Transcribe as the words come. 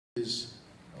Is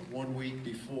 1 week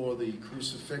before the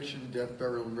crucifixion, death,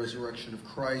 burial, and resurrection of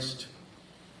Christ.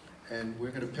 And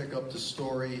we're going to pick up the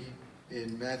story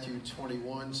in Matthew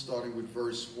 21, starting with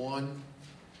verse 1.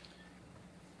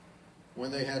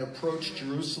 When they had approached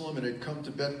Jerusalem and had come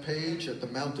to Bethphage at the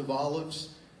Mount of Olives,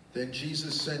 then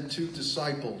Jesus sent 2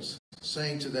 disciples,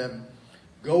 saying to them,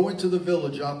 "Go into the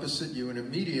village opposite you, and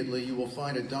immediately you will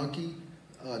find a donkey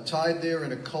tied there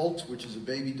and a colt, which is a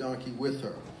baby donkey, with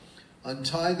her.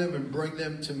 Untie them and bring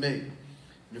them to me.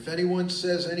 And if anyone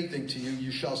says anything to you,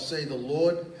 you shall say, 'The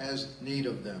Lord has need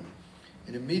of them.'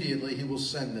 And immediately he will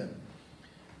send them."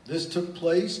 This took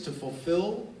place to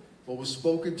fulfill what was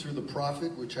spoken through the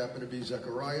prophet, which happened to be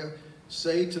Zechariah.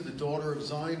 "Say to the daughter of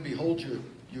Zion, Behold,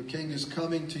 your king is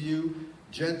coming to you,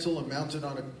 gentle and mounted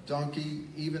on a donkey,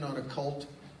 even on a colt,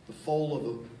 the foal of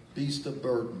a beast of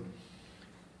burden."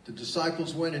 The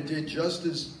disciples went and did just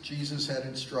as Jesus had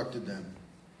instructed them,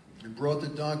 and brought the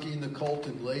donkey and the colt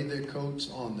and laid their coats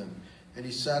on them. And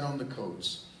he sat on the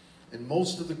coats. And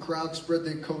most of the crowd spread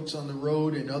their coats on the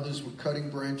road, and others were cutting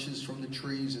branches from the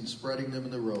trees and spreading them in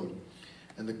the road.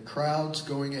 And the crowds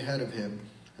going ahead of him,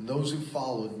 and those who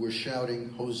followed, were shouting,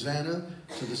 "Hosanna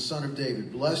to the Son of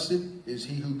David. Blessed is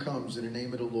he who comes in the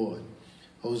name of the Lord.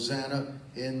 Hosanna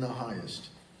in the highest."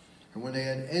 And when they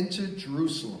had entered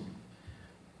Jerusalem,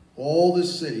 all the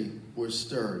city was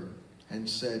stirred, and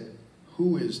said,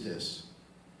 "Who is this?"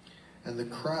 And the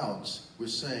crowds were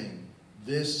saying,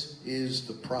 "This is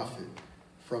the prophet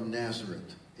from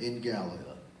Nazareth in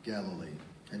Galilee."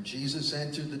 And Jesus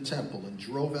entered the temple and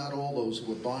drove out all those who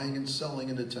were buying and selling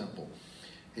in the temple.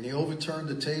 And he overturned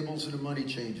the tables of the money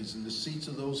changers and the seats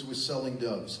of those who were selling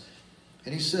doves.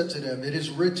 And he said to them, "It is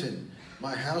written,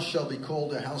 'My house shall be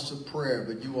called a house of prayer,'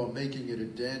 but you are making it a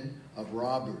den of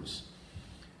robbers."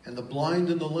 And the blind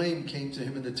and the lame came to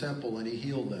him in the temple, and he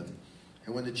healed them.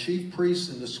 And when the chief priests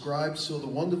and the scribes saw the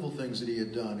wonderful things that he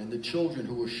had done, and the children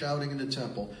who were shouting in the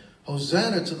temple,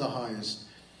 "Hosanna to the highest,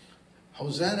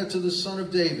 Hosanna to the Son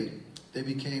of David," they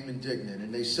became indignant.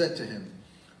 And they said to him,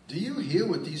 "Do you hear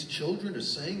what these children are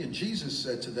saying?" And Jesus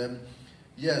said to them,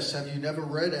 "Yes, have you never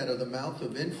read, out of the mouth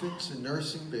of infants and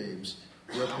nursing babes,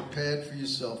 you have prepared for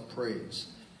yourself praise?"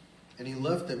 And he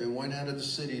left them and went out of the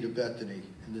city to Bethany,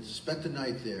 and spent the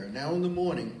night there. Now in the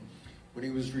morning, when he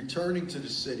was returning to the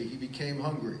city, he became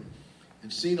hungry.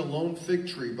 And seeing a lone fig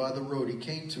tree by the road, he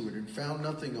came to it and found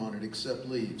nothing on it except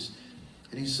leaves.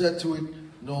 And he said to it,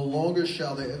 "No longer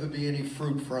shall there ever be any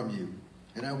fruit from you."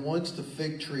 And at once the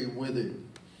fig tree withered.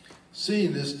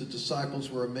 Seeing this, the disciples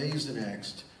were amazed and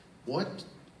asked, "What,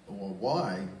 or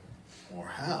why, or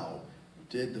how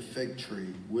did the fig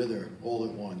tree wither all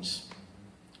at once?"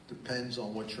 Depends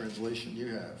on what translation you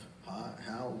have.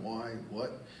 How, why,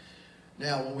 what?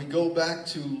 Now, when we go back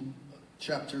to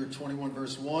chapter 21,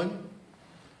 verse 1,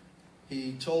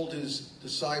 he told his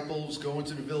disciples, "Go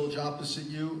into the village opposite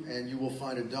you, and you will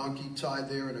find a donkey tied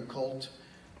there and a colt.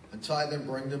 Untie them,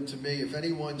 bring them to me. If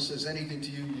anyone says anything to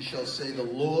you, you shall say, 'The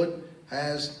Lord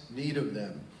has need of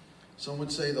them.'" Someone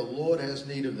say, "The Lord has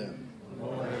need of them." The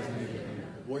Lord has need of them.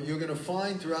 What you're going to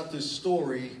find throughout this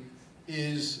story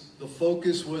is the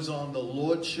focus was on the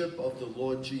Lordship of the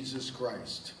Lord Jesus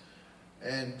Christ.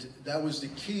 And that was the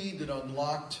key that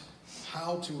unlocked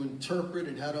how to interpret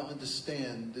and how to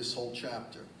understand this whole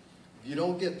chapter. If you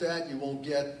don't get that, you won't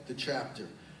get the chapter.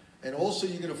 And also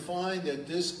you're going to find that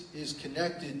this is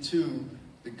connected to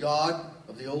the God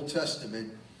of the Old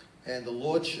Testament and the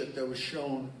Lordship that was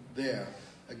shown there.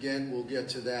 Again, we'll get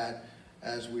to that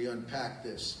as we unpack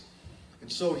this.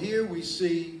 And so here we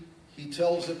see he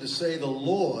tells them to say, "The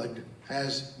Lord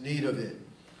has need of it."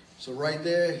 So right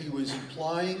there, he was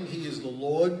implying he is the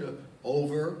Lord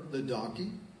over the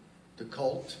donkey, the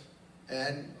colt,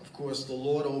 and, of course, the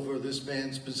Lord over this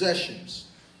man's possessions.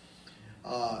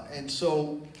 And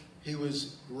so he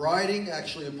was riding,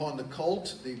 actually, upon the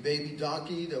colt, the baby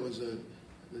donkey. That was the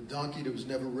donkey that was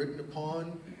never ridden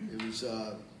upon. It was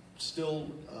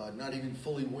still not even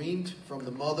fully weaned from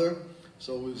the mother.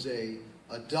 So it was a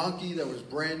donkey that was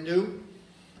brand new.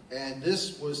 And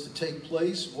this was to take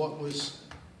place, what was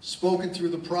spoken through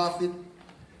the prophet,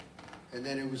 and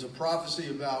then it was a prophecy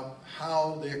about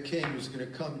how their king was going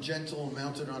to come gentle and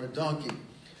mounted on a donkey.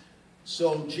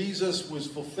 So Jesus was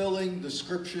fulfilling the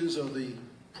scriptures of the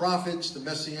prophets, the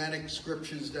messianic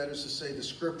scriptures, that is to say, the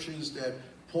scriptures that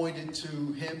pointed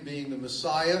to him being the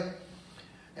Messiah.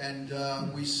 And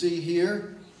we see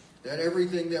here that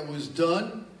everything that was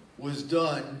done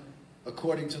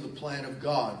according to the plan of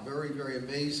God. Very, very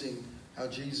amazing how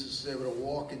Jesus is able to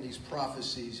walk in these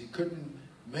prophecies. He couldn't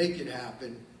make it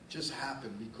happen, it just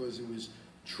happened because it was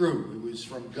true. It was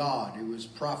from God. It was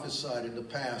prophesied in the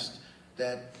past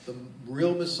that the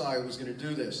real Messiah was going to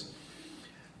do this.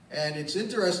 And it's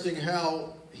interesting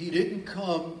how he didn't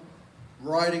come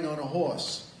riding on a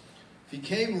horse. If he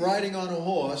came riding on a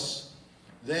horse,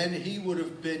 then he would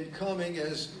have been coming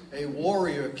as a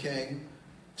warrior king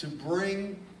to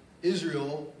bring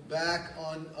Israel back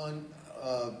on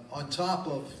top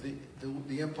of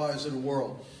the empires of the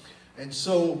world. And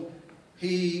so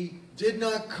he did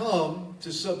not come to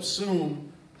subsume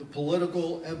the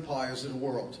political empires of the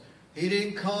world. He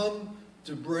didn't come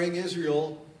to bring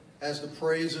Israel as the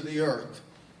praise of the earth.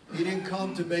 He didn't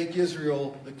come to make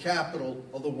Israel the capital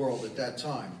of the world at that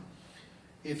time.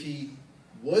 If he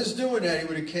was doing that, he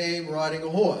would have came riding a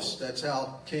horse. That's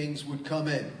how kings would come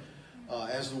in,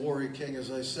 as the warrior king,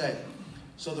 as I say.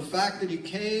 So the fact that he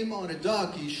came on a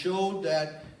donkey showed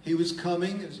that he was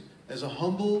coming as a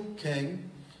humble king,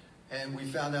 and we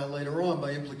found out later on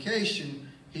by implication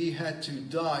he had to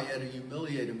die, he had to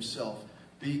humiliate himself,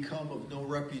 become of no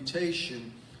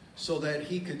reputation, so that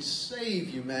he could save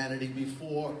humanity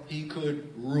before he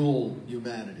could rule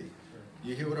humanity.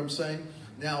 You hear what I'm saying?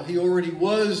 Now, he already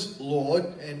was Lord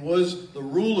and was the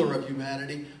ruler of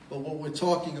humanity, but what we're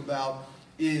talking about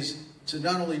is to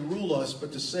not only rule us,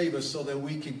 but to save us so that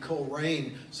we can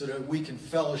co-reign, so that we can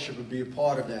fellowship and be a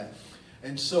part of that.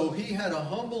 And so he had to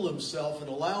humble himself and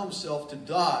allow himself to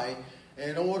die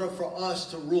in order for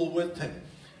us to rule with him.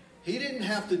 He didn't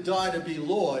have to die to be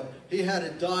Lord. He had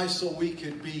to die so we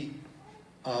could be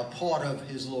part of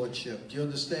his lordship. Do you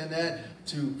understand that?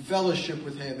 To fellowship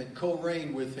with him and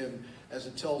co-reign with him, as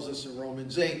it tells us in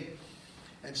Romans 8.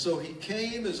 And so he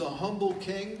came as a humble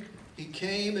king. He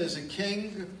came as a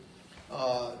king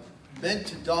meant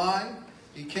to die.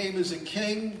 He came as a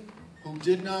king who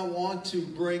did not want to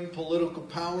bring political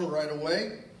power right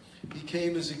away. He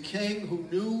came as a king who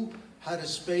knew how to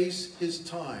space his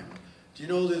time. Do you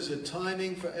know there's a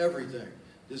timing for everything?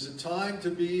 There's a time to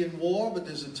be in war, but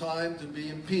there's a time to be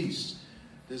in peace.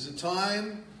 There's a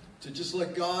time to just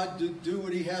let God do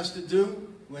what he has to do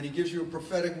when he gives you a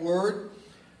prophetic word.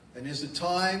 And there's a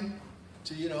time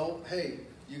to, hey,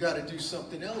 you got to do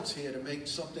something else here to make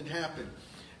something happen.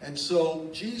 And so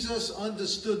Jesus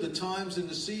understood the times and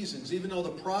the seasons, even though the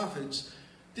prophets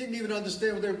didn't even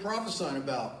understand what they were prophesying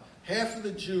about. Half of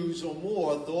the Jews or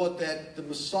more thought that the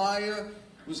Messiah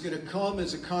was going to come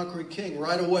as a conquering king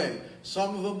right away.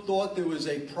 Some of them thought there was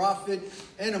a prophet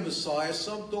and a Messiah.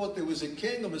 Some thought there was a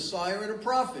king, a Messiah, and a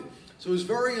prophet. So it was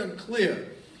very unclear.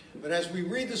 But as we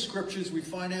read the scriptures, we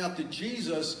find out that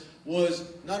Jesus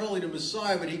was not only the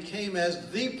Messiah, but he came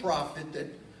as the prophet that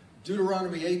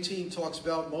Deuteronomy 18 talks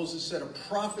about. Moses said, a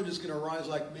prophet is going to rise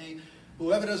like me.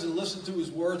 Whoever doesn't listen to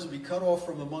his words will be cut off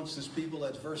from amongst his people.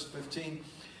 That's verse 15.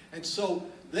 And so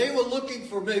they were looking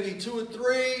for maybe 2 or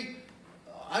 3.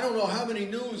 I don't know how many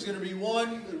knew it was going to be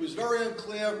one. It was very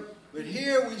unclear. But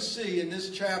here we see in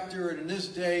this chapter and in this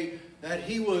day that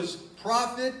he was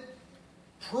prophet,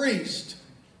 priest,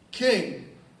 king,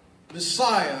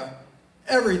 Messiah,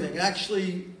 everything.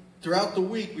 Actually, throughout the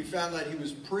week we found that he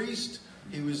was priest,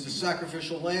 he was the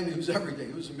sacrificial lamb, he was everything.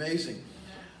 It was amazing.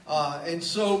 And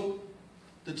so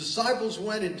the disciples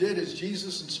went and did as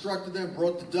Jesus instructed them,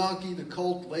 brought the donkey, the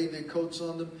colt, laid their coats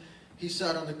on them. He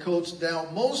sat on the coats. Now,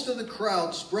 most of the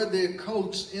crowd spread their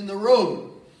coats in the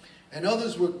road, and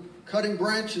others were cutting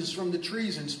branches from the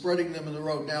trees and spreading them in the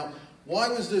road. Now, why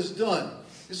was this done?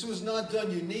 This was not done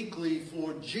uniquely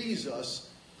for Jesus.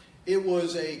 It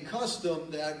was a custom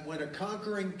that when a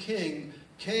conquering king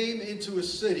came into a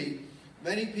city,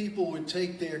 many people would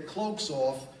take their cloaks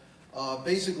off,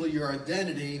 basically your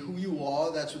identity, who you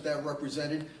are, that's what that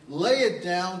represented, lay it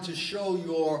down to show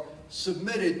you're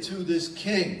submitted to this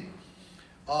king.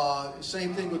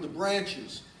 Same thing with the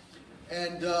branches.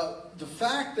 And the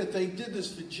fact that they did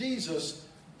this for Jesus,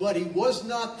 but he was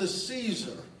not the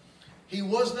Caesar. He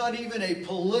was not even a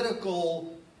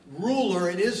political ruler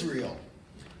in Israel.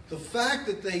 The fact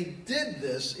that they did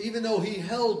this, even though he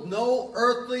held no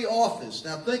earthly office.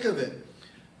 Now think of it.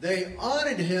 They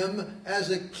honored him as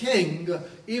a king,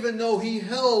 even though he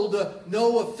held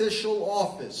no official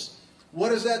office. What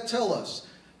does that tell us?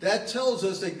 That tells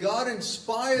us that God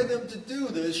inspired them to do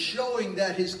this, showing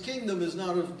that his kingdom is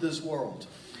not of this world.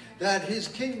 That his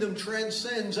kingdom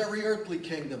transcends every earthly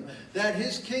kingdom. That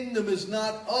his kingdom is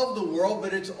not of the world,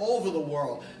 but it's over the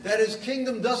world. That his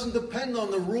kingdom doesn't depend on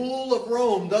the rule of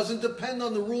Rome, doesn't depend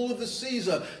on the rule of a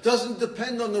Caesar, doesn't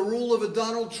depend on the rule of a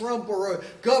Donald Trump or a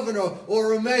governor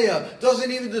or a mayor,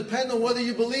 doesn't even depend on whether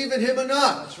you believe in him or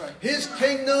not. That's right. His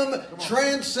kingdom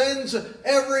transcends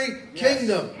every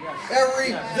kingdom,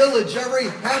 every village, every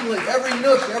hamlet, every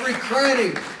nook, every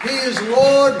cranny. He is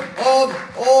Lord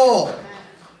of all.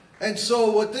 And so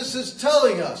what this is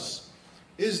telling us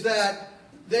is that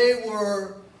they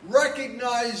were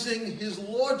recognizing his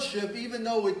lordship even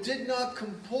though it did not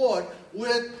comport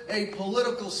with a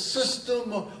political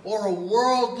system or a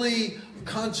worldly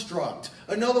construct.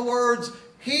 In other words,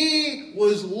 he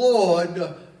was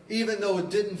Lord even though it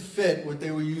didn't fit what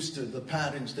they were used to, the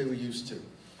patterns they were used to.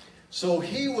 So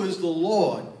he was the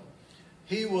Lord.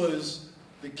 He was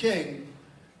the king,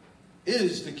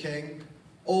 is the king,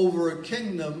 over a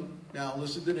kingdom, now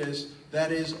listen to this,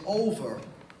 that is over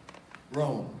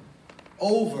Rome,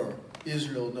 over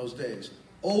Israel in those days,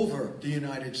 over the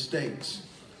United States,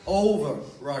 over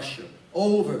Russia,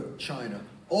 over China,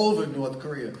 over North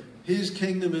Korea. His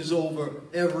kingdom is over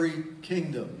every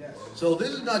kingdom. Yes. So this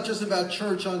is not just about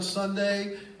church on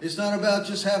Sunday. It's not about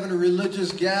just having a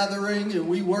religious gathering and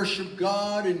we worship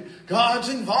God and God's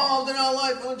involved in our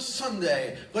life on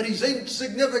Sunday, but he's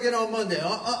insignificant on Monday.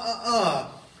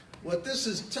 What this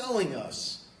is telling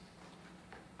us,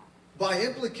 by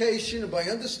implication and by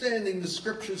understanding the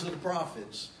scriptures of the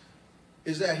prophets,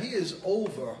 is that he is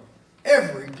over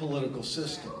every political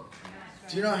system.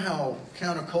 Do you know how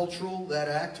countercultural that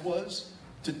act was?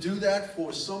 To do that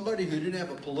for somebody who didn't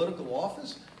have a political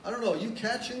office? I don't know. Are you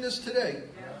catching this today?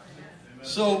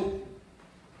 So,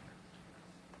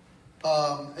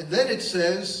 and then it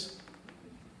says,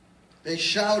 they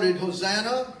shouted,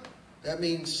 Hosanna. That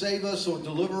means save us or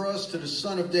deliver us to the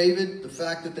Son of David. The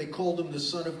fact that they called him the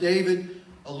Son of David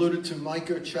alluded to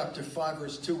Micah chapter 5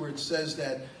 verse 2 where it says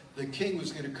that the king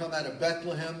was going to come out of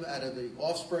Bethlehem, out of the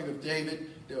offspring of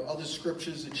David. There are other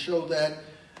scriptures that show that.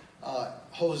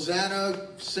 Hosanna,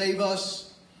 save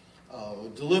us,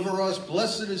 deliver us.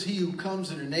 Blessed is he who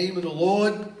comes in the name of the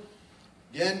Lord.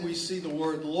 Again, we see the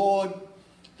word Lord,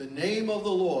 the name of the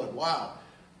Lord. Wow.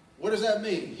 What does that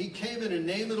mean? He came in the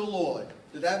name of the Lord.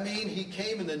 Did that mean he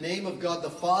came in the name of God the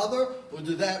Father? Or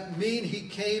did that mean he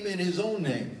came in his own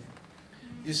name?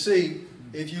 You see,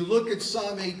 if you look at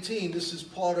Psalm 18, this is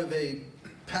part of a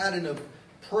pattern of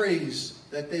praise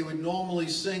that they would normally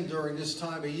sing during this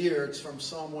time of year. It's from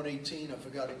Psalm 118. I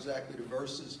forgot exactly the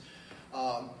verses.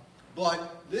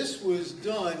 But this was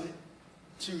done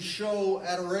to show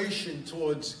adoration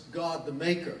towards God the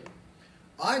Maker.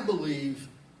 I believe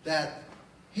that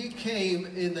he came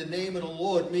in the name of the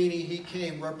Lord, meaning he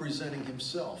came representing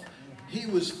himself. He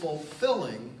was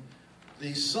fulfilling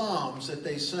the psalms that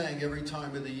they sang every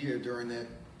time of the year during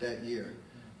that year.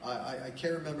 I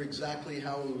can't remember exactly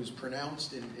how it was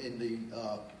pronounced in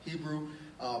the Hebrew,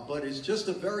 but it's just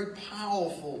a very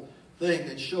powerful thing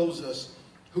that shows us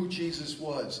who Jesus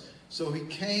was. So he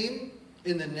came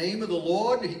in the name of the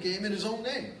Lord. He came in his own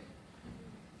name.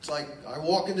 It's like I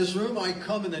walk in this room, I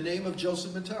come in the name of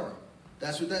Joseph Mattera.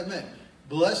 That's what that meant.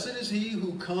 Blessed is he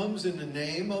who comes in the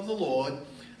name of the Lord.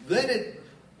 Then it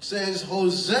says,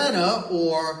 Hosanna,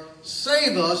 or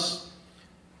save us.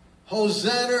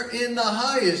 Hosanna in the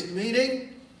highest,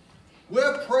 meaning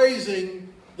we're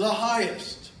praising the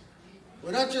highest.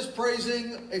 We're not just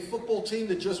praising a football team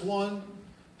that just won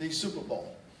the Super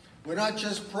Bowl. We're not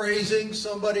just praising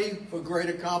somebody for great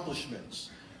accomplishments.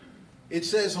 It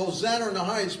says Hosanna in the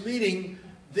highest, meaning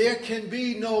there can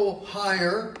be no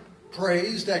higher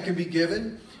praise that can be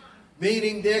given,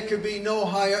 meaning there could be no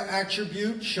higher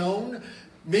attribute shown,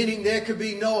 meaning there could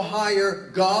be no higher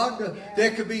God,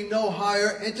 there could be no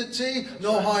higher entity,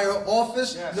 no higher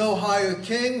office, no higher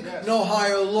king, no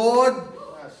higher Lord.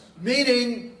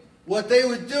 Meaning what they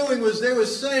were doing was they were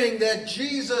saying that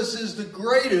Jesus is the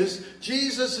greatest,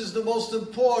 Jesus is the most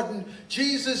important,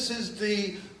 Jesus is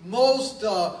the most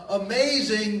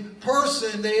amazing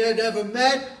person they had ever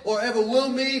met or ever will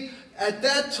meet. At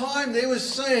that time they were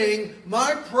saying,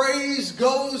 my praise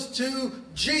goes to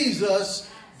Jesus.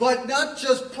 But not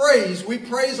just praise. We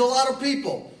praise a lot of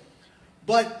people.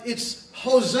 But it's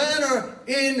Hosanna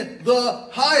in the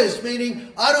highest,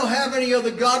 meaning I don't have any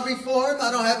other God before him. I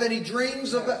don't have any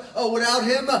dreams without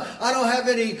him. I don't have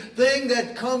anything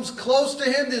that comes close to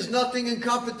him. There's nothing in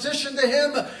competition to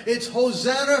him. It's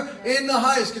Hosanna in the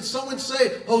highest. Can someone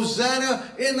say Hosanna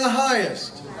in the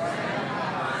highest?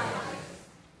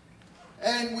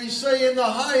 And we say in the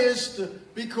highest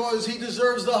because he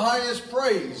deserves the highest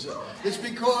praise. It's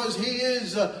because he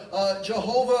is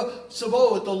Jehovah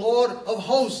Sabaoth, the Lord of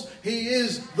hosts. He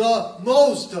is the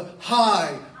most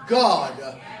high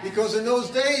God. Because in those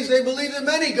days they believed in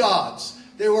many gods.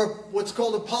 They were what's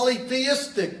called a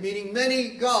polytheistic, meaning many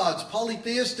gods,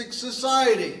 polytheistic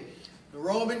society. The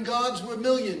Roman gods were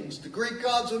millions. The Greek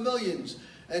gods were millions.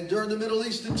 And during the Middle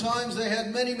Eastern times they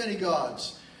had many, many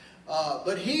gods.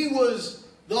 But he was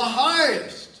the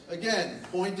highest. Again,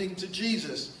 pointing to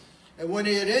Jesus. And when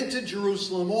he had entered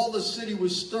Jerusalem, all the city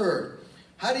was stirred.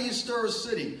 How do you stir a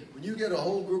city? When you get a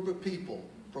whole group of people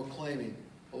proclaiming,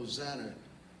 Hosanna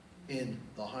in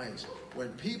the highest. When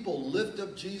people lift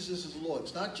up Jesus as Lord,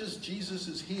 it's not just Jesus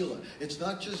as healer. It's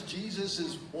not just Jesus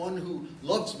as one who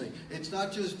loves me. It's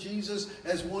not just Jesus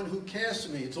as one who cares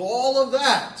for me. It's all of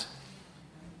that.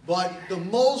 But the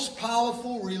most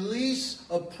powerful release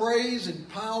of praise and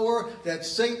power that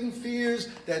Satan fears,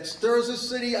 that stirs a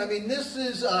city. I mean, this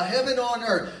is heaven on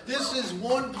earth. This is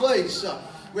one place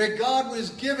where God was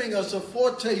giving us a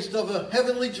foretaste of a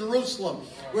heavenly Jerusalem,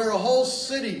 where a whole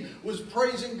city was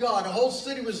praising God. A whole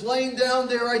city was laying down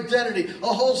their identity. A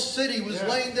whole city was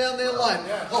laying down their life.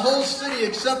 A whole city,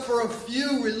 except for a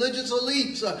few religious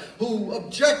elites who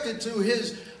objected to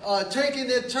his taking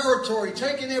their territory,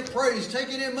 taking their praise,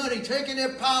 taking their money, taking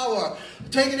their power,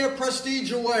 taking their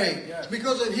prestige away. Yes.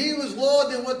 Because if he was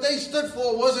Lord, then what they stood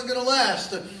for wasn't going to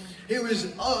last. He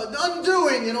was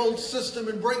undoing an old system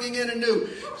and bringing in a new.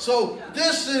 So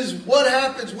this is what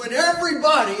happens when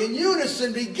everybody in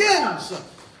unison begins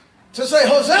to say,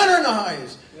 Hosanna in the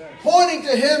highest, pointing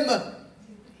to him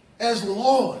as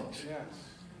Lord.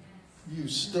 You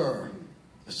stir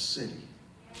a city.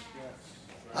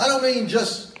 I don't mean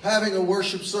just having a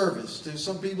worship service. There's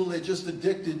some people, they're just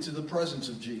addicted to the presence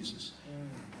of Jesus.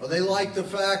 Or they like the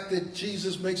fact that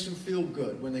Jesus makes them feel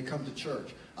good when they come to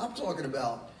church. I'm talking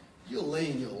about you're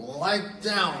laying your life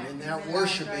down in that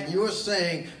worship, and you're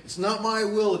saying, it's not my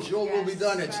will, it's your will be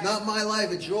done. It's not my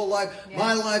life, it's your life.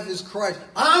 My life is Christ.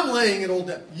 I'm laying it all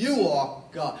down. You are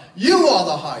God. You are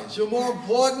the highest. You're more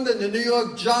important than the New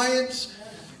York Giants,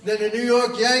 than the New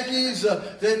York Yankees,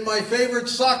 than my favorite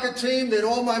soccer team, than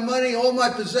all my money, all my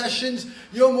possessions.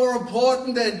 You're more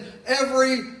important than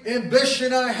every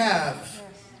ambition I have,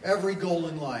 every goal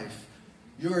in life.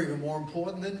 You're even more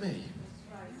important than me.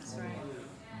 That's right.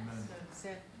 That's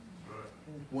it.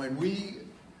 When we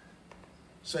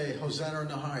say Hosanna in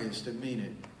the highest and mean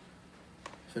it,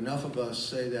 if enough of us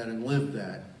say that and live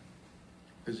that,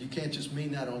 because you can't just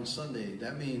mean that on Sunday,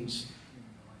 that means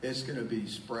it's going to be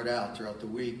spread out throughout the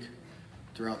week,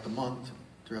 throughout the month,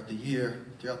 throughout the year,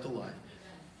 throughout the life.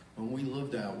 When we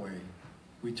live that way,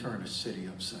 we turn a city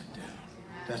upside down.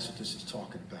 That's what this is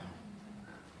talking about.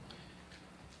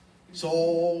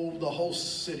 So the whole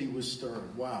city was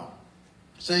stirred. Wow.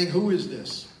 Saying, who is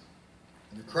this?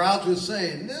 And the crowds were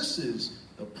saying, this is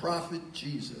the prophet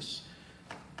Jesus.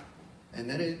 And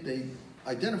then they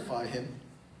identify him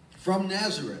from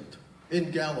Nazareth in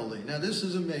Galilee. Now this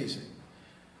is amazing.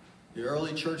 The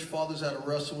early church fathers had to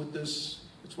wrestle with this.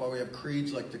 That's why we have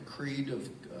creeds like the Creed of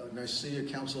Nicaea,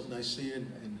 Council of Nicaea,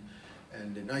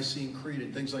 and the Nicene Creed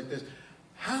and things like this.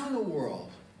 How in the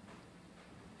world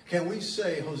can we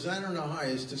say Hosanna in the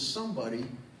highest to somebody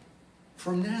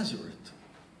from Nazareth?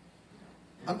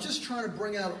 I'm just trying to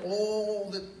bring out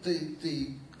all the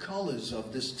colors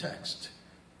of this text,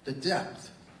 the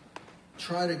depth.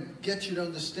 Try to get you to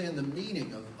understand the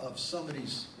meaning of some of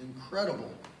these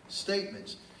incredible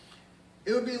statements.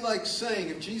 It would be like saying,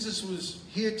 if Jesus was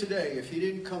here today, if he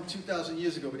didn't come 2,000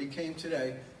 years ago, but he came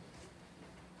today,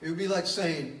 it would be like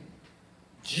saying,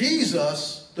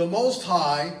 Jesus, the Most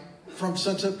High, from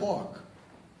Sunset Park.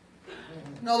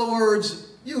 In other words,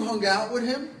 you hung out with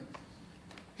him.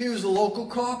 He was a local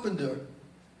carpenter.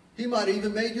 He might have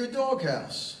even made your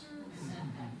doghouse,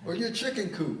 or your chicken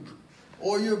coop,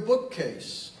 or your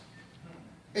bookcase.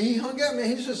 And he hung out, man.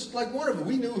 He's just like one of them.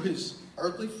 We knew his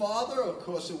earthly father. Of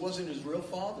course, it wasn't his real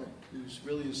father. He was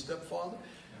really his stepfather.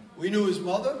 We knew his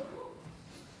mother.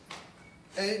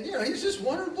 And, he's just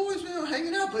one of the boys,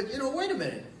 hanging out. But, wait a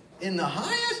minute. In the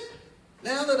highest?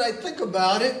 Now that I think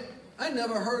about it, I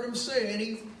never heard him say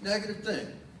any negative thing.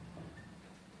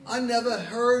 I never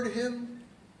heard him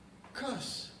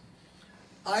cuss.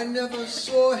 I never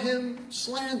saw him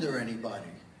slander anybody.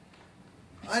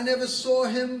 I never saw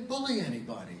him bully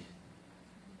anybody.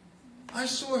 I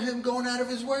saw him going out of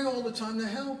his way all the time to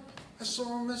help. I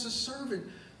saw him as a servant.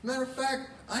 Matter of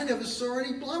fact, I never saw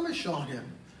any blemish on him.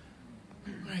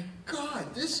 My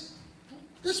God, this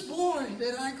boy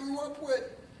that I grew up with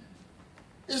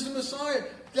is the Messiah.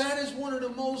 That is one of the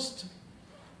most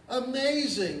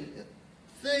amazing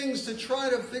things to try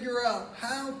to figure out.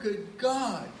 How could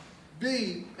God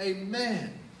be a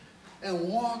man and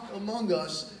walk among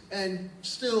us and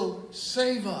still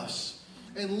save us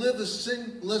and live a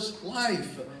sinless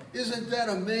life? Isn't that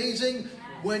amazing?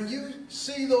 When you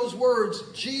see those words,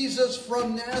 Jesus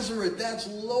from Nazareth, that's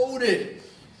loaded.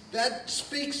 That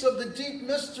speaks of the deep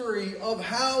mystery of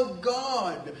how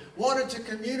God wanted to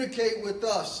communicate with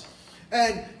us.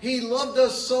 And he loved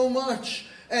us so much.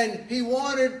 And he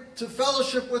wanted to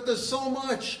fellowship with us so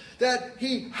much that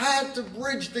he had to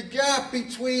bridge the gap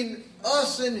between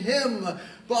us and him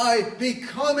by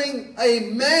becoming a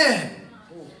man.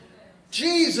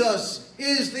 Jesus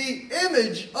is the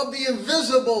image of the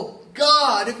invisible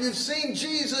God. If you've seen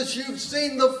Jesus, you've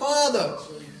seen the Father.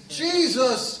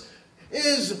 Jesus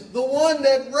is the one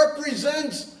that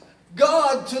represents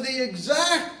God to the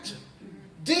exact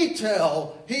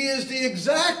detail. He is the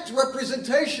exact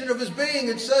representation of his being.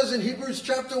 It says in Hebrews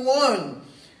chapter 1.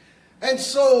 And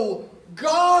so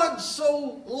God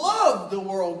so loved the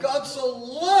world, God so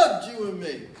loved you and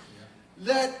me,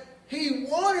 that he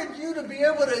wanted you to be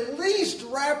able to at least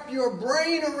wrap your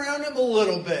brain around him a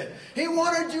little bit. He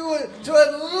wanted you to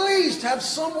at least have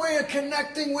some way of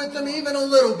connecting with him even a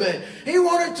little bit. He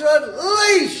wanted to at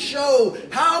least show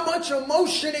how much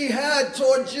emotion he had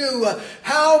towards you,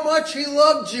 how much he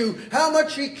loved you, how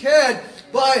much he cared,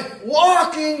 by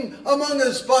walking among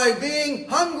us, by being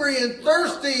hungry and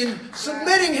thirsty and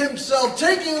submitting himself,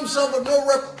 taking himself of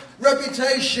no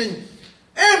reputation,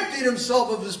 emptied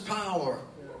himself of his power,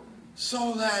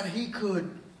 so that he could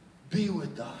be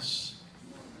with us.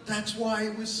 That's why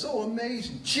it was so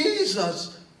amazing.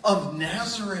 Jesus of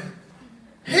Nazareth.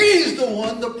 He's the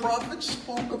one the prophets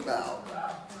spoke about.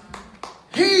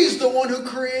 He's the one who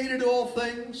created all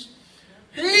things.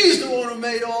 He's the one who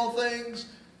made all things.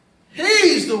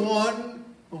 He's the one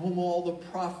whom all the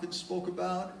prophets spoke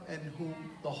about and whom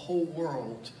the whole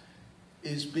world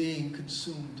is being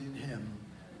consumed in him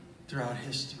throughout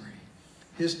history.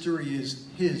 History is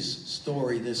his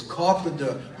story. This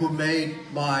carpenter who made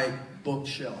my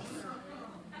bookshelf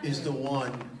is the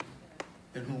one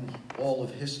in whom all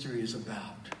of history is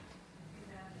about.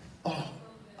 Oh,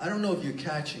 I don't know if you're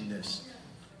catching this.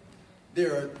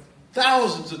 There are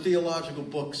thousands of theological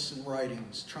books and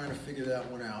writings trying to figure that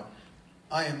one out.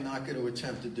 I am not going to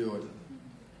attempt to do it.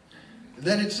 And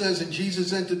then it says, and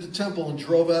Jesus entered the temple and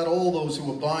drove out all those who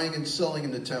were buying and selling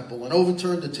in the temple, and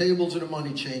overturned the tables of the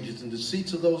money changers and the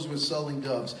seats of those who were selling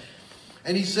doves.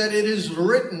 And he said, it is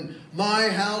written, my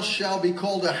house shall be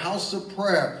called a house of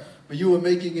prayer, but you are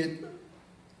making it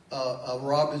a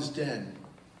robber's den.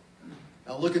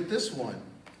 Now look at this one.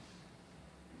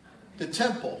 The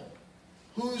temple.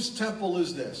 Whose temple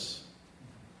is this?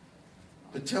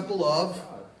 The temple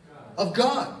of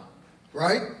God,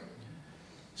 right?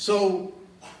 So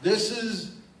this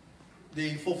is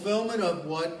the fulfillment of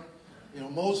what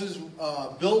Moses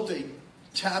built, a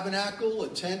tabernacle, a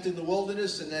tent in the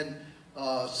wilderness, and then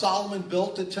Solomon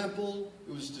built a temple.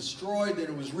 It was destroyed, then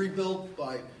it was rebuilt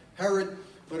by Herod,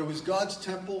 but it was God's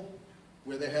temple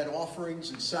where they had offerings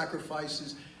and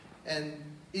sacrifices, and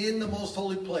in the most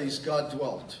holy place God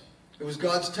dwelt. It was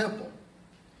God's temple.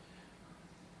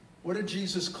 What did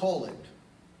Jesus call it?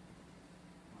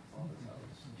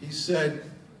 He said,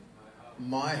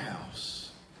 my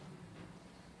house.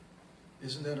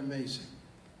 Isn't that amazing?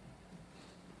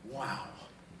 Wow.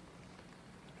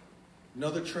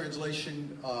 Another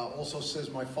translation also says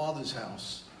my Father's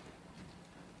house.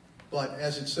 But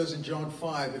as it says in John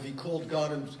 5, if he called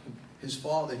God his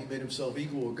Father, he made himself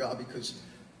equal with God, because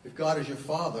if God is your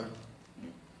Father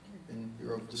and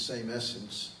you're of the same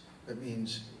essence, that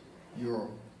means you're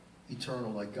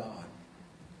eternal like God.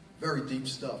 Very deep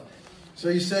stuff. So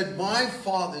he said, my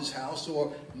Father's house,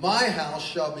 or my house,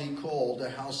 shall be called a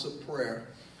house of prayer.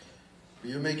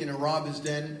 You're making a robber's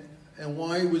den. And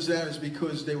why was that? Is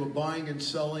because they were buying and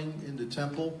selling in the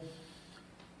temple.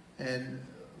 And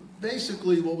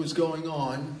basically what was going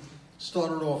on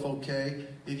started off okay.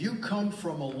 If you come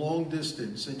from a long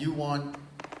distance and you want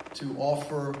to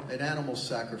offer an animal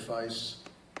sacrifice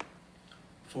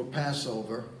for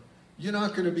Passover, you're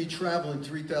not going to be traveling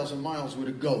 3,000 miles with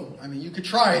a goat. I mean, you could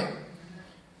try it.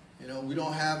 We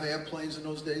don't have airplanes in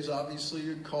those days, obviously,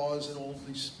 and cars and all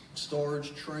these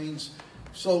storage trains.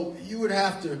 So you would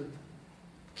have to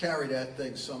carry that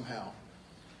thing somehow.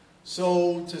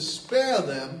 So to spare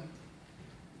them,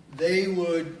 they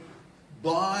would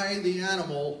buy the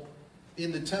animal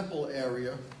in the temple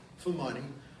area for money.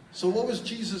 So what was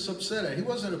Jesus upset at? He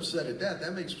wasn't upset at that.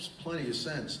 That makes plenty of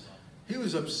sense. He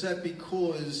was upset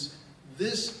because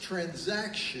this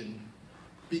transaction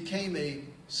became a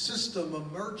system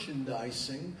of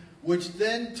merchandising, which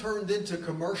then turned into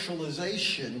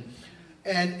commercialization,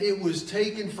 and it was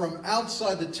taken from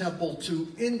outside the temple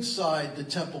to inside the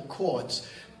temple courts.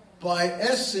 By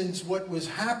essence, what was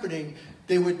happening,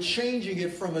 they were changing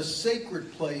it from a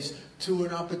sacred place to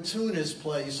an opportunist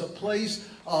place, a place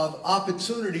of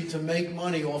opportunity to make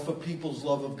money off of people's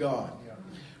love of God.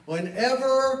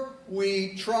 Whenever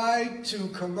we try to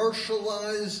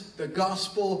commercialize the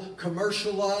gospel,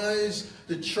 commercialize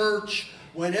the church,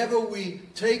 whenever we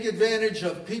take advantage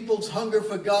of people's hunger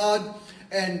for God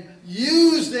and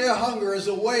use their hunger as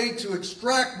a way to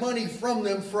extract money from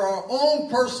them for our own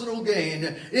personal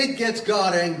gain, it gets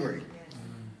God angry.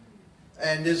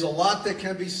 And there's a lot that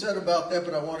can be said about that,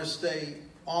 but I want to stay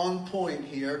on point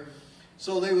here.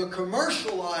 So they were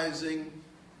commercializing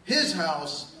his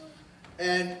house.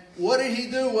 And what did he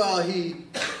do? Well, he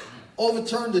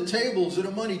overturned the tables of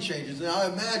the money changers. Now, I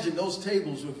imagine those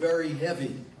tables were very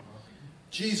heavy.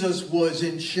 Jesus was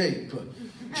in shape.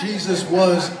 Jesus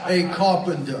was a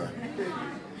carpenter.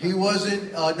 He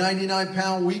wasn't a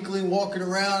 99-pound weakling walking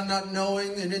around not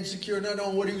knowing and insecure, not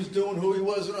knowing what he was doing, who he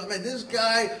was. I mean, this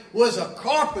guy was a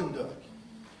carpenter.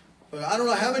 I don't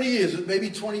know how many years, maybe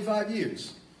 25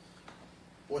 years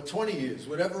or 20 years,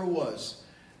 whatever it was.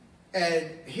 And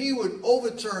he would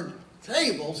overturn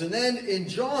tables. And then in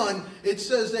John, it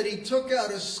says that he took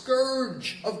out a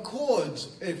scourge of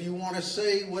cords. If you want to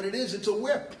say what it is, it's a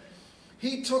whip.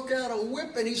 He took out a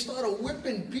whip and he started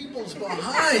whipping people's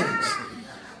behinds.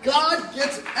 God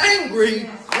gets angry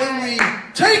when we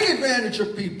take advantage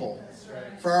of people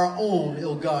for our own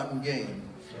ill-gotten gain.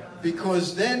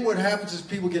 Because then what happens is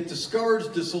people get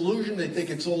discouraged, disillusioned. They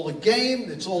think it's all a game.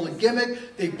 It's all a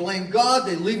gimmick. They blame God.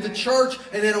 They leave the church.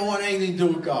 And they don't want anything to do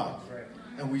with God.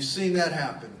 And we've seen that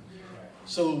happen.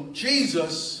 So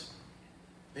Jesus,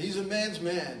 he's a man's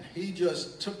man. He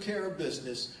just took care of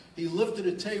business. He lifted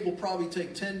a table, probably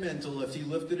take 10 men to lift. He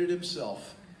lifted it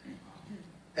himself.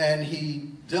 And he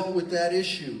dealt with that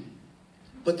issue.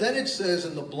 But then it says,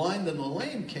 and the blind and the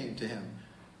lame came to him.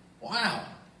 Wow.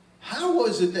 How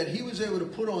was it that he was able to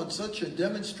put on such a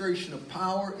demonstration of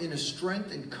power, inner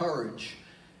strength, and courage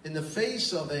in the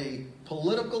face of a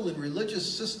political and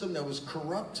religious system that was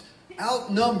corrupt,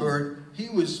 outnumbered? He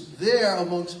was there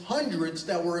amongst hundreds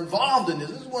that were involved in this.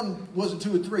 This one wasn't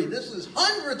 2 or 3. This is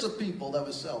hundreds of people that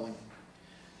were selling.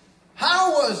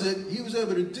 How was it he was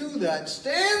able to do that,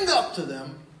 stand up to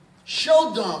them,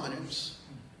 show dominance,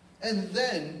 and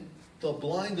then the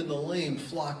blind and the lame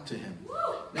flocked to him?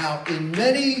 Now, in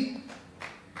many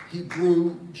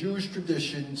Hebrew Jewish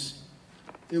traditions,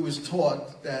 it was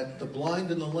taught that the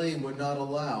blind and the lame were not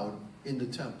allowed in the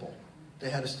temple. They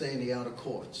had to stay in the outer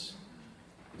courts.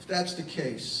 If that's the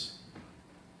case,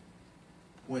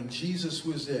 when Jesus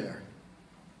was there,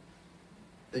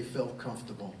 they felt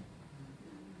comfortable.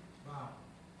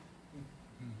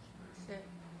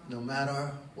 No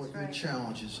matter what your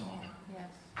challenges are.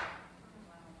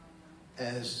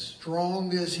 As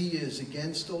strong as he is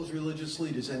against those religious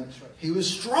leaders, and he was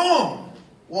strong.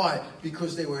 Why?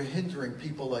 Because they were hindering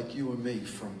people like you and me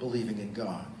from believing in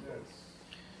God.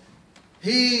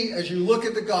 He, as you look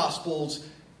at the Gospels,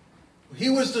 he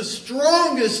was the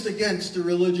strongest against the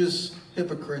religious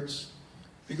hypocrites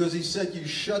because he said, you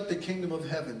shut the kingdom of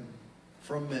heaven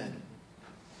from men.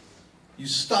 You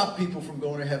stop people from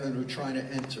going to heaven who are trying to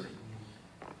enter.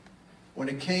 When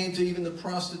it came to even the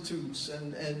prostitutes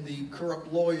and the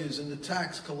corrupt lawyers and the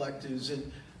tax collectors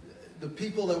and the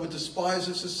people that were despised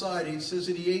of society, it says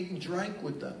that he ate and drank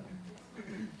with them.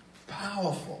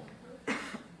 Powerful.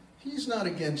 He's not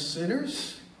against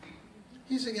sinners.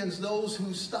 He's against those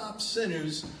who stop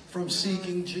sinners from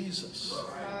seeking Jesus.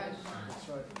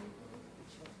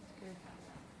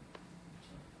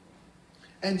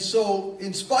 And so,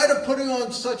 in spite of putting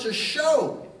on such a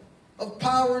show of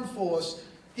power and force,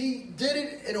 he did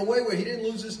it in a way where he didn't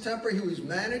lose his temper. He was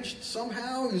managed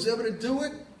somehow. He was able to do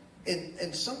it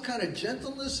in some kind of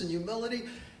gentleness and humility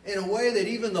in a way that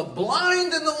even the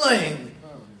blind and the lame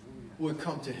would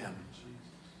come to him.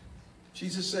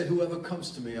 Jesus said, whoever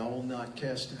comes to me, I will not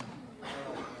cast out.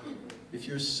 If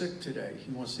you're sick today,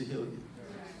 he wants to heal you.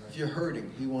 If you're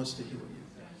hurting, he wants to heal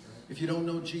you. If you don't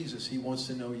know Jesus, he wants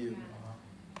to know you.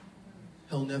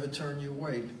 He'll never turn you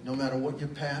away, no matter what your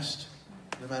past,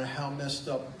 no matter how messed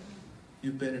up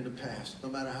you've been in the past, no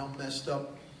matter how messed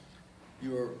up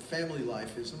your family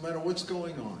life is, no matter what's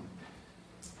going on.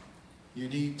 You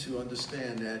need to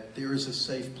understand that there is a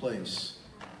safe place.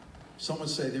 Someone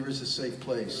say there is a safe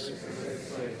place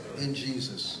in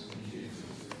Jesus.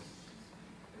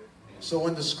 So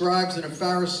when the scribes and the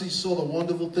Pharisees saw the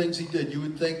wonderful things he did, you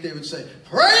would think they would say,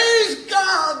 praise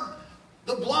God!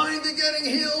 The blind are getting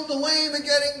healed, the lame are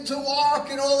getting to walk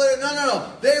and all that.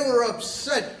 No. They were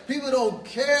upset. People don't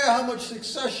care how much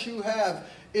success you have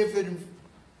if it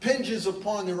impinges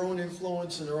upon their own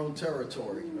influence and their own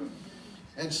territory.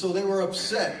 And so they were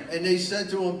upset. And they said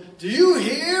to him, do you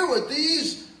hear what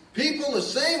these people are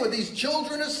saying, what these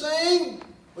children are saying?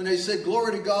 When they said,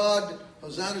 glory to God,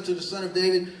 Hosanna to the Son of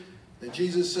David. Then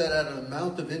Jesus said, out of the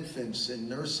mouth of infants and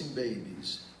nursing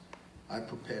babies, I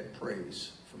prepared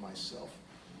praise for myself.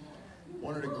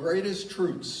 One of the greatest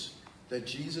truths that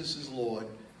Jesus is Lord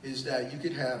is that you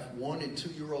could have 1- and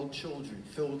 2-year-old children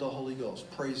filled with the Holy Ghost,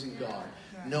 praising God,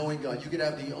 knowing God. You could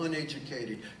have the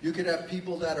uneducated. You could have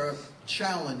people that are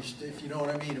challenged, if you know what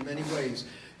I mean, in many ways.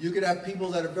 You could have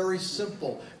people that are very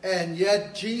simple, and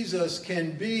yet Jesus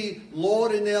can be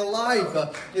Lord in their life.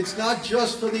 It's not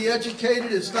just for the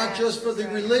educated. It's not just for the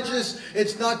religious.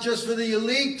 It's not just for the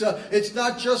elite. It's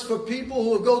not just for people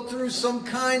who go through some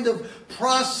kind of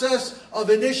process of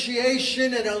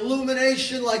initiation and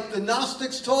illumination like the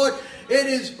Gnostics taught. It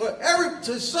is for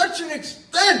to such an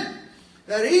extent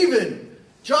that even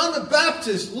John the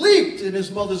Baptist leaped in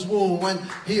his mother's womb when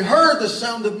he heard the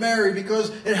sound of Mary, because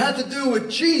it had to do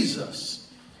with Jesus.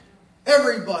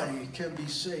 Everybody can be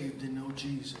saved and know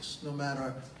Jesus, no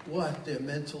matter what their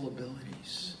mental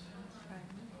abilities.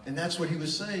 And that's what he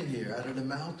was saying here. Out of the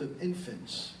mouth of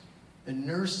infants and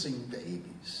nursing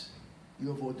babies, you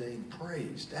have ordained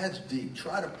praise. That's deep.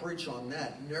 Try to preach on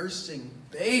that. Nursing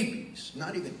babies,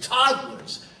 not even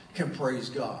toddlers, can praise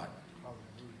God.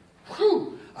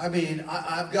 Whew. I mean,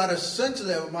 I've got a sense of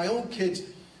that with my own kids.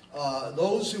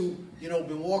 Those who,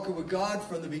 been walking with God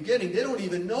from the beginning, they don't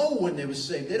even know when they were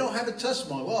saved. They don't have a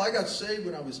testimony. Well, I got saved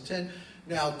when I was 10.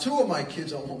 Now, 2 of my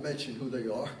kids, I won't mention who they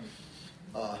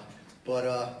are,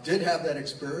 but did have that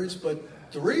experience. But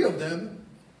 3 of them,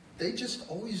 they just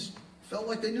always felt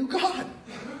like they knew God.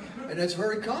 And that's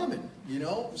very common.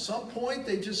 At some point,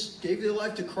 they just gave their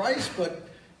life to Christ, but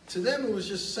to them, it was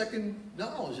just second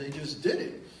knowledge. They just did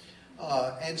it.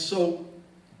 And so,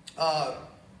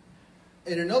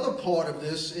 in another part of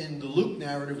this, in the Luke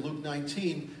narrative, Luke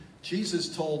 19,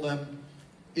 Jesus told them,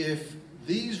 if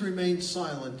these remain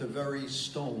silent, the very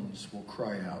stones will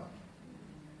cry out.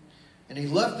 And he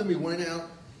left them, he went out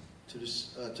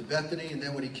to Bethany, and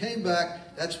then when he came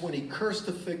back, that's when he cursed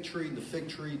the fig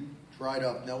tree dried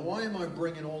up. Now, why am I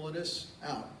bringing all of this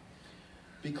out?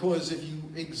 Because if you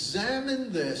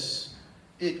examine this,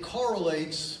 it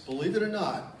correlates, believe it or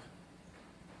not,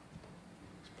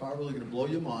 probably going to blow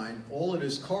your mind. All of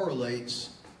this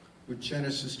correlates with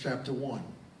Genesis chapter 1.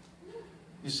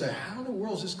 You say, how in the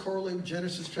world does this correlate with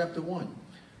Genesis chapter 1?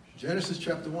 Genesis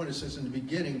chapter 1, it says, in the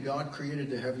beginning, God created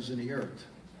the heavens and the earth.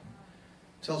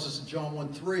 It tells us in John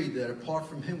 1:3 that apart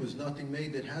from him was nothing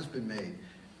made that has been made.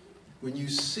 When you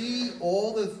see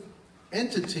all the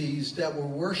entities that were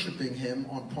worshiping him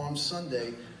on Palm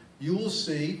Sunday, you will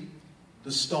see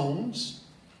the stones.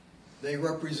 They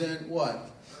represent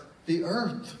what? The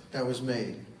earth that was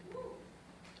made.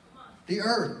 The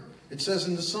earth. It says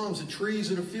in the Psalms, the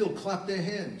trees of the field clap their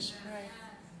hands. Right.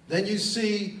 Then you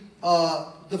see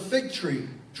the fig tree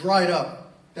dried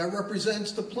up. That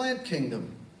represents the plant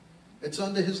kingdom. It's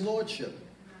under his lordship.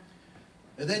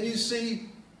 And then you see,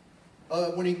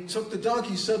 when he took the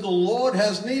donkey, he said, the Lord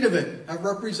has need of it. That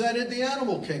represented the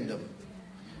animal kingdom.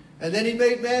 And then he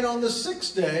made man on the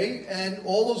 6th day, and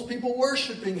all those people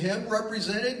worshiping him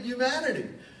represented humanity.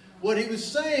 What he was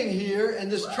saying here,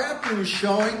 and this chapter was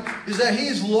showing, is that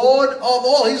he's Lord of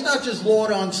all. He's not just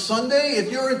Lord on Sunday.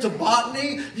 If you're into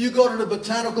botany, you go to the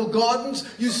botanical gardens,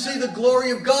 you see the glory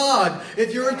of God.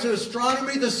 If you're into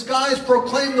astronomy, the skies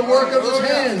proclaim the work of his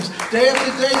hands. Day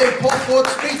after day, they pour forth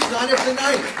speech. Night after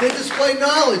night, they display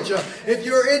knowledge. If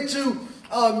you're into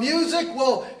music,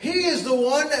 well, he is the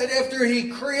one that after he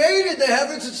created the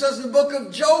heavens, it says in the book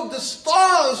of Job, the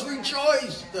stars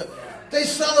rejoiced. They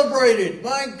celebrated.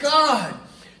 My God,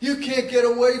 you can't get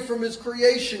away from his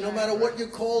creation no matter what you're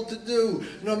called to do,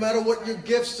 no matter what your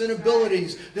gifts and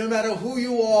abilities, no matter who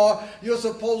you are. You're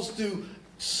supposed to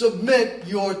submit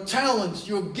your talents,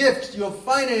 your gifts, your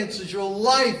finances, your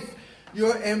life,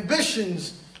 your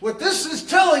ambitions. What this is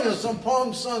telling us on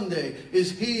Palm Sunday is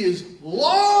he is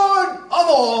Lord of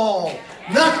all,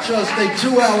 not just a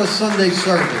 2-hour Sunday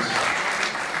service.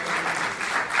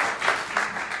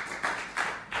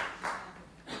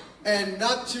 And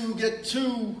not to get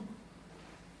too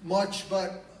much,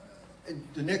 but in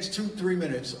the next 2-3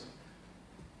 minutes,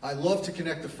 I love to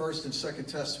connect the First and Second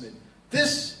Testament.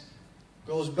 This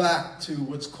goes back to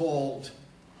what's called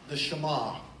the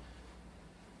Shema,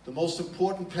 the most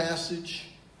important passage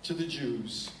to the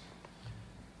Jews.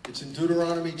 It's in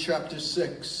Deuteronomy chapter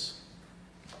 6.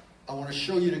 I want to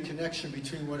show you the connection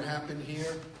between what happened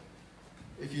here.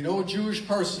 If you know a Jewish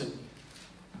person,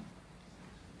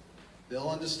 they'll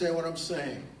understand what I'm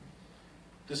saying.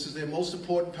 This is their most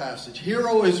important passage. Hear,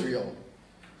 O Israel,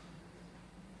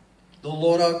 the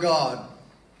Lord our God,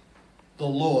 the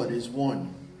Lord is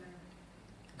one.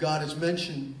 God is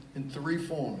mentioned in 3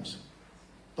 forms,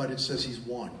 but it says he's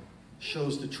one.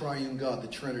 Shows the triune God, the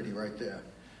Trinity right there.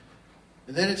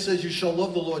 And then it says, you shall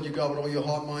love the Lord your God with all your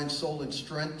heart, mind, soul, and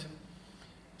strength.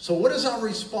 So what is our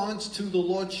response to the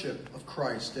Lordship of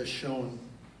Christ as shown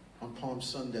on Palm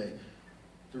Sunday?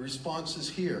 The response is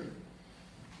here.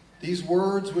 These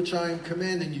words which I am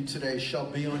commanding you today shall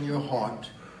be on your heart.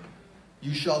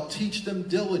 You shall teach them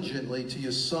diligently to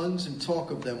your sons and talk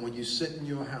of them when you sit in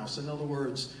your house. In other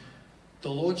words,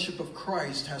 the Lordship of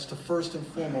Christ has to first and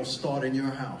foremost start in your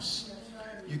house.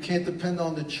 You can't depend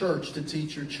on the church to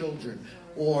teach your children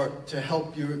or to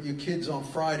help your kids on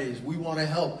Fridays. We want to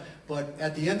help. But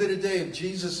at the end of the day, if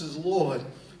Jesus is Lord,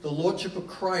 the Lordship of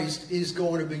Christ is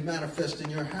going to be manifest in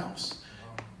your house.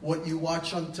 What you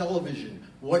watch on television,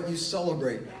 what you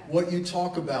celebrate, what you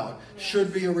talk about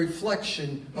should be a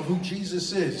reflection of who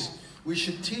Jesus is. We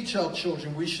should teach our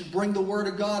children. We should bring the Word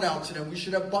of God out to them. We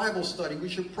should have Bible study. We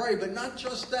should pray. But not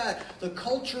just that. The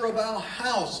culture of our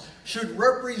house should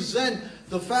represent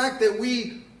the fact that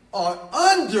we are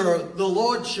under the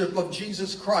Lordship of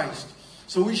Jesus Christ.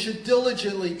 So we should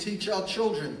diligently teach our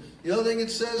children. The other thing it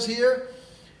says here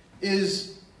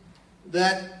is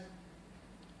that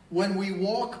when we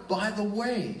walk by the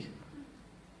way,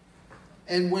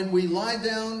 and when we lie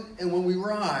down and when we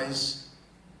rise,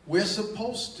 we're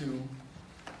supposed to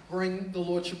bring the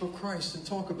Lordship of Christ and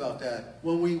talk about that.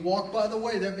 When we walk by the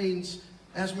way, that means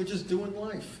as we're just doing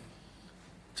life.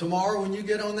 Tomorrow when you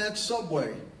get on that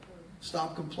subway,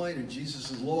 stop complaining. Jesus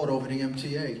is Lord over the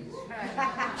MTA.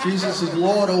 Jesus is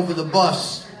Lord over the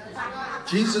bus.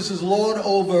 Jesus is Lord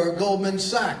over Goldman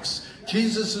Sachs.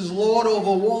 Jesus is Lord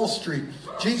over Wall Street.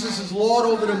 Jesus is Lord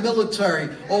over the military,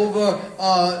 over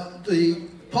the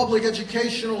public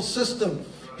educational system.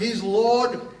 He's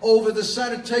Lord over the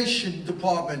sanitation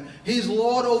department. He's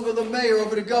Lord over the mayor,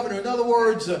 over the governor. In other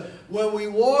words, when we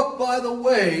walk by the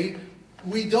way,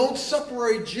 we don't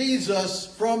separate Jesus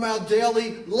from our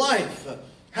daily life. It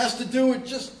has to do with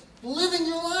just living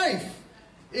your life.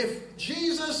 If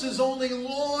Jesus is only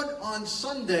Lord on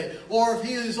Sunday, or if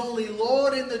he is only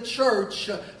Lord in the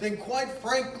church, then quite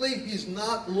frankly, he's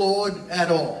not Lord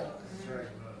at all.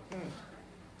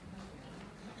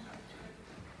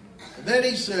 And then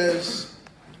he says,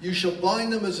 you shall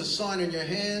bind them as a sign in your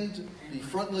hand, the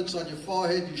frontlets on your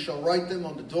forehead. You shall write them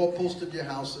on the doorpost of your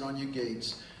house and on your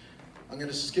gates. I'm going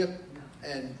to skip,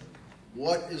 and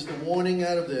what is the warning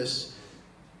out of this?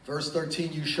 Verse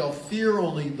 13, you shall fear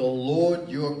only the Lord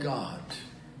your God. You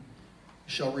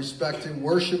shall respect him,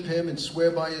 worship him, and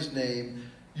swear by his name.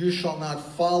 You shall not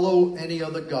follow any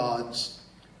other gods,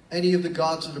 any of the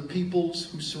gods of the peoples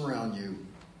who surround you.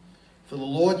 For the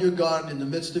Lord your God in the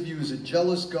midst of you is a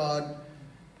jealous God,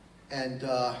 and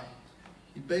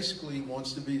he basically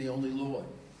wants to be the only Lord.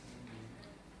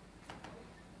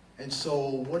 And so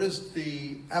what is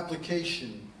the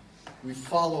application? We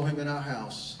follow him in our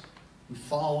house. We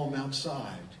follow him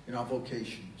outside in our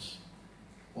vocations.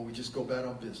 Or we just go about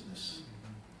our business.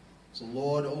 He's a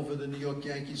Lord over the New York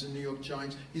Yankees and New York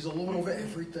Giants. He's a Lord over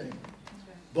everything.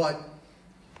 But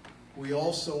we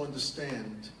also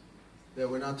understand that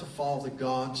we're not to follow the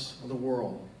gods of the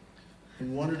world.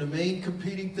 And one of the main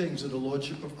competing things of the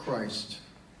Lordship of Christ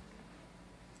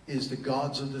is the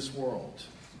gods of this world.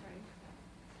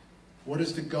 What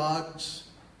is the gods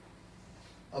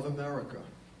of America?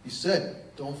 He said,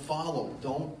 don't follow,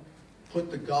 don't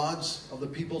put the gods of the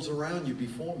peoples around you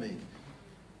before me.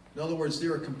 In other words,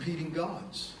 there are competing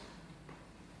gods.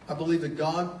 I believe the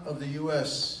God of the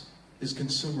U.S. is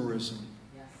consumerism,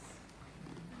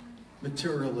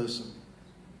 materialism,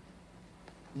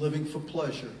 living for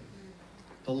pleasure,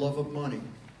 the love of money.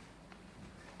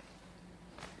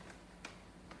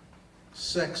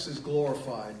 Sex is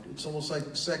glorified. It's almost like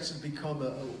sex has become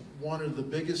one of the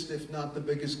biggest, if not the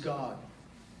biggest, god.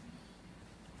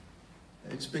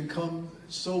 It's become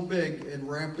so big and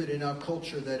rampant in our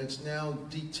culture that it's now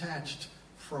detached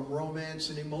from romance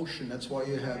and emotion. That's why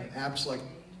you have apps like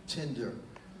Tinder.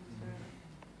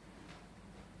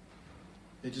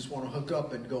 They just want to hook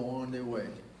up and go on their way.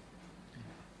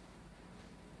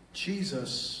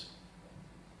 Jesus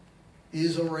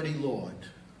is already Lord,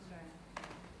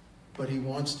 but he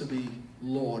wants to be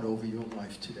Lord over your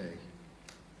life today.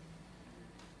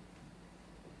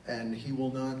 And he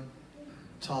will not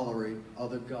tolerate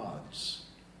other gods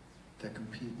that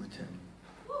compete with him.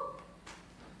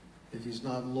 If he's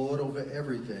not Lord over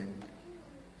everything,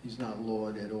 he's not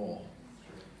Lord at all.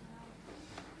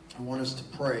 I want us to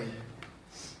pray.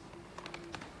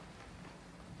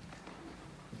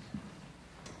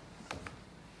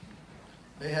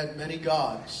 They had many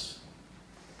gods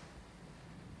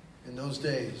in those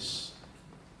days.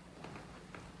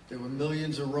 There were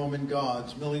millions of Roman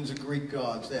gods, millions of Greek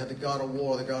gods. They had the god of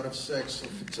war, the god of sex, of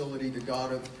fertility, the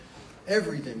god of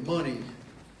everything, money.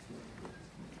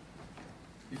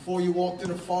 Before you walked in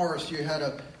the forest, you had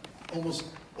to almost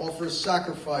offer a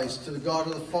sacrifice to the god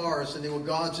of the forest, and there were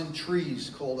gods in trees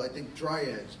called, I think,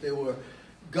 dryads. There were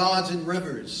gods in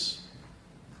rivers.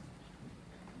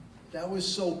 That was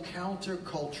so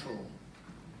countercultural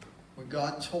when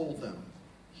God told them,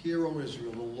 "Hear, O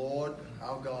Israel, the Lord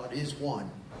our God is one."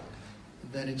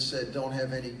 And then it said, "Don't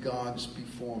have any gods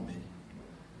before me."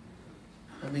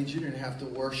 That means you didn't have to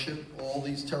worship all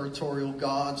these territorial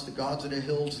gods, the gods of the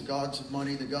hills, the gods of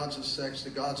money, the gods of sex, the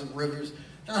gods of rivers.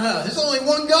 There's only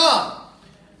one God.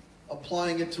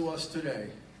 Applying it to us today,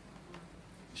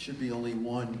 there should be only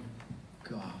one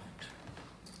God.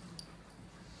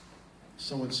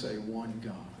 Someone say, one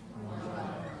God.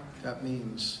 That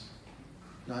means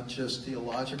not just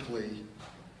theologically,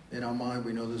 in our mind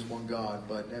we know there's one God,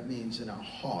 but that means in our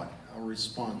heart, our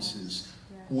response is,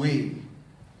 we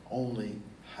only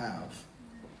have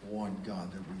one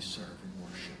God that we serve and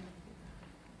worship.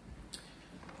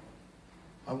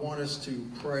 I want us to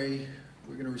pray.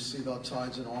 We're going to receive our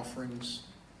tithes and offerings.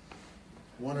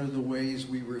 One of the ways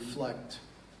we reflect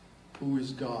who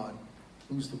is God,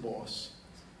 who's the boss,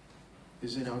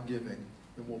 is in our giving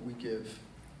and what we give.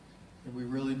 And we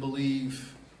really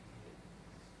believe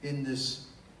in this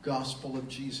gospel of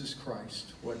Jesus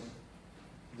Christ, what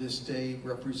this day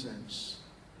represents.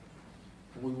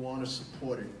 We want to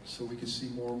support it so we can see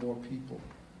more and more people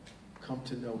come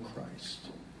to know Christ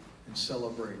and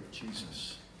celebrate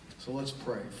Jesus. So let's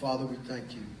pray. Father, we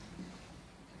thank you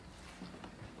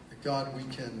that, God, we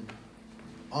can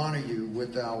honor you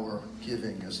with our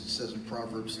giving, as it says in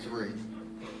Proverbs 3.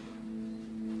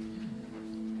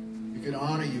 We can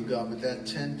honor you, God, with that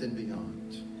tenth and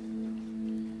beyond.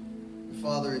 And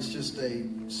Father, it's just a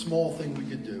small thing we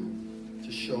could do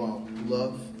to show our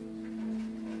love,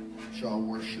 show our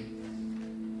worship,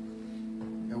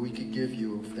 and we could give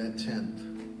you that tenth.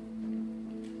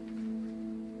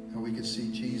 And we could see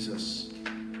Jesus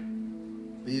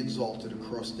be exalted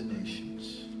across the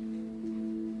nations.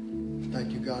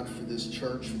 Thank you, God, for this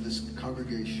church, for this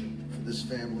congregation, for this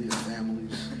family of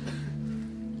families,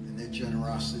 and their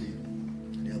generosity,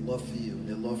 and their love for you, and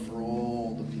their love for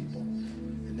all the people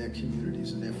in their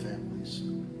communities and their families.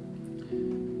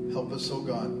 Help us, oh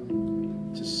God,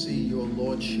 to see your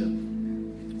Lordship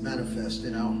manifest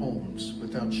in our homes,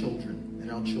 with our children, and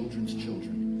our children's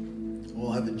children.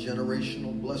 We'll have a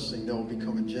generational blessing that will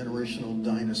become a generational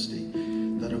dynasty,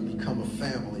 that will become a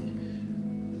family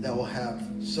that will have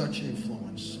such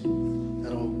influence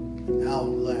that will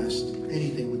outlast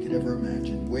anything we could ever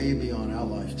imagine, way beyond our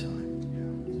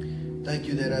lifetime. Thank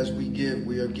you that as we give,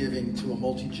 we are giving to a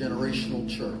multi-generational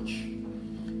church.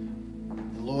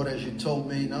 And Lord, as you told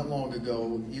me not long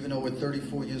ago, even though we're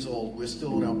 34 years old, we're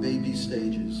still in our baby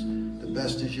stages. The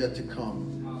best is yet to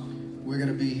come. We're going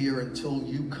to be here until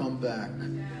you come back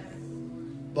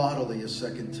bodily a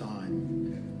second time.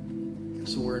 And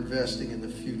so we're investing in the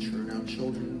future, in our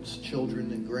children's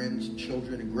children and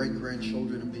grandchildren and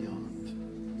great-grandchildren and beyond.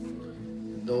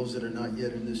 And those that are not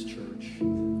yet in this church.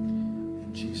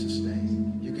 In Jesus'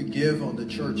 name. You could give on the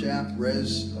church app,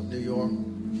 Res of New York.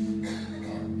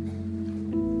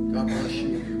 God bless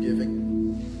you if you're giving.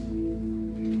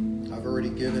 I've already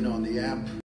given on the app.